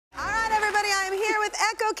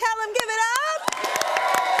Echo Kellum, give it up.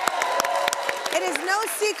 It is no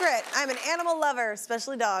secret, I'm an animal lover,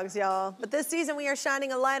 especially dogs, y'all. But this season, we are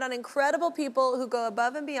shining a light on incredible people who go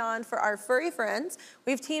above and beyond for our furry friends.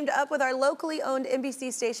 We've teamed up with our locally owned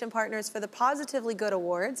NBC station partners for the PAWSitively Good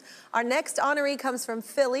Awards. Our next honoree comes from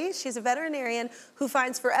Philly. She's a veterinarian who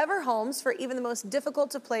finds forever homes for even the most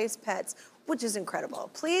difficult to place pets, which is incredible.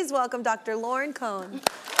 Please welcome Dr. Lauren Cohn.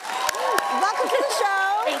 Welcome to the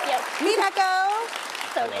show. Thank you. Meet Echo.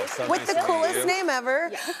 So nice. With the coolest name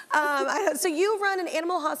ever. Yeah. So you run an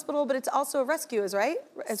animal hospital, but it's also a rescue, right?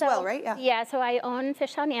 Yeah. Yeah, so I own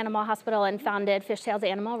Fishtown Animal Hospital and founded Fishtail's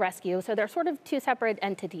Animal Rescue. So they're sort of two separate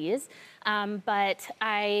entities. But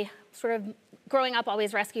I sort of, growing up,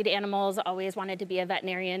 always rescued animals, always wanted to be a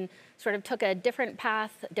veterinarian, sort of took a different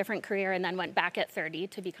path, different career, and then went back at 30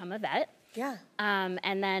 to become a vet. Yeah.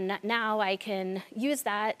 And then now I can use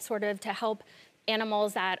that sort of to help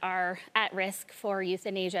animals that are at risk for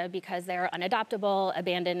euthanasia because they're unadoptable,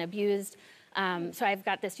 abandoned, abused. So I've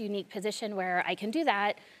got this unique position where I can do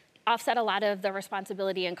that, offset a lot of the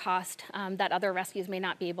responsibility and cost that other rescues may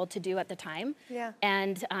not be able to do at the time,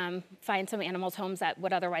 and find some animals' homes that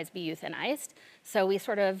would otherwise be euthanized. So we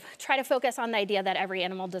sort of try to focus on the idea that every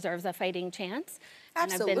animal deserves a fighting chance.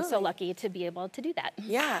 Absolutely. And I've been so lucky to be able to do that.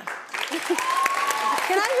 Yeah.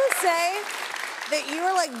 Can I just say that you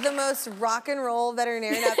are like the most rock and roll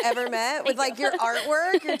veterinarian I've ever met with like your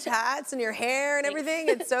artwork, your tats, and your hair and everything.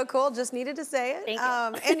 It's so cool. Just needed to say it. Thank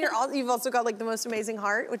you. And you've also got like the most amazing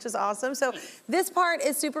heart, which is awesome. So this part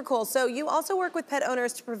is super cool. So you also work with pet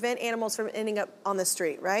owners to prevent animals from ending up on the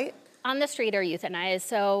street, right? On the street or euthanized.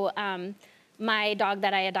 So my dog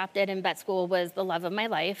that I adopted in vet school was the love of my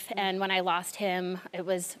life. And when I lost him, it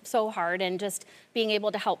was so hard. And just being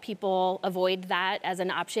able to help people avoid that as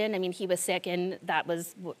an option. I mean, he was sick and that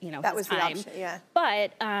was, you know, that was time. the option, yeah.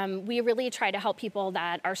 But we really try to help people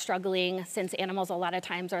that are struggling, since animals a lot of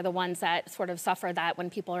times are the ones that sort of suffer that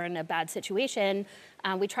when people are in a bad situation.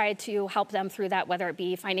 We try to help them through that, whether it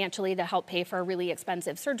be financially to help pay for really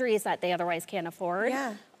expensive surgeries that they otherwise can't afford.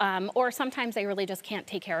 Yeah. Or sometimes they really just can't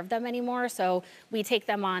take care of them anymore. So we take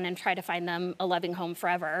them on and try to find them a loving home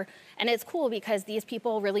forever. And it's cool because these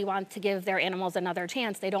people really want to give their animals another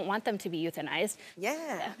chance. They don't want them to be euthanized.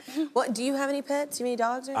 Yeah. Well, do you have any pets? Do you have any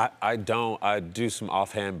dogs? Or I don't. I do some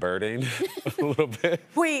offhand birding a little bit.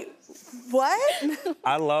 Wait, what?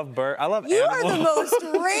 I love animals. You are the most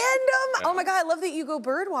random. Oh my God, I love that you go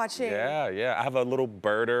bird watching. Yeah. I have a little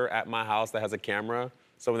birder at my house that has a camera.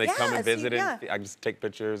 So when they come and visit, I just take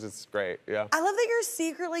pictures. It's great. Yeah. I love that you're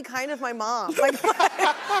secretly kind of my mom. Like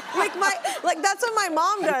that's what my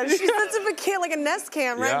mom does. She sets up a kid like a Nest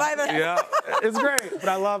Cam right by the. Yeah, it's great. But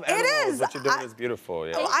I love animals. It is. What you're doing is beautiful.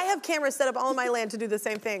 Yeah. I have cameras set up all on my land to do the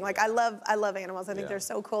same thing. Like I love animals. I think they're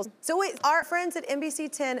so cool. So wait, our friends at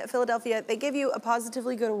NBC10 Philadelphia, they gave you a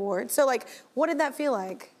PAWSitively Good Award. So like, what did that feel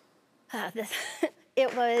like?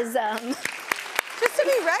 It was. Just to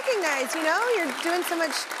be recognized, you know, you're doing so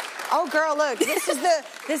much. Oh, girl, look, this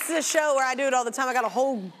is a show where I do it all the time. I got a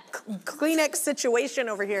whole Kleenex situation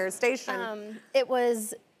over here, station. It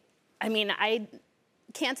was, I mean, I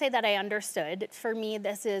can't say that I understood. For me,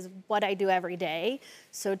 this is what I do every day.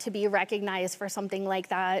 So to be recognized for something like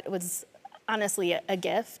that was honestly a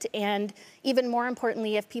gift. And even more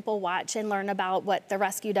importantly, if people watch and learn about what the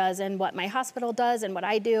rescue does and what my hospital does and what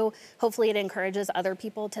I do, hopefully it encourages other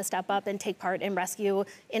people to step up and take part in rescue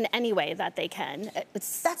in any way that they can.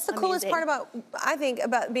 That's the coolest part about, I think,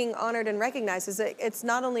 about being honored and recognized is that it's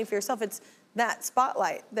not only for yourself, it's that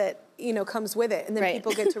spotlight that, you know, comes with it. And then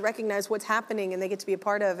people get to recognize what's happening and they get to be a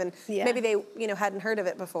part of, and maybe they, you know, hadn't heard of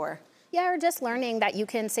it before. Yeah, or just learning that you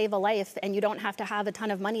can save a life and you don't have to have a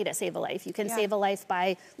ton of money to save a life. You can save a life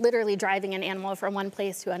by literally driving an animal from one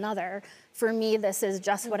place to another. For me, this is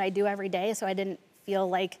just what I do every day, so I didn't feel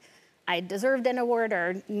like I deserved an award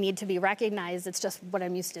or need to be recognized. It's just what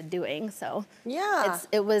I'm used to doing, so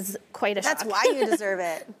it was quite a shock. That's why you deserve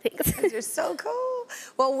it. Thanks. You're so cool.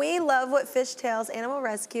 Well, we love what Fishtail's Animal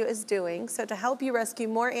Rescue is doing, so to help you rescue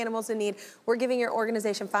more animals in need, we're giving your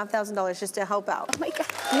organization $5,000 just to help out. Oh my God.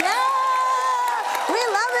 Yeah! We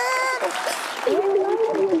love it!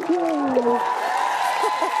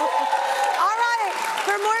 All right,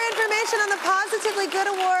 for more information on the PAWSitively Good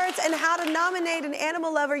Awards and how to nominate an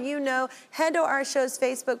animal lover you know, head to our show's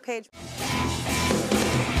Facebook page.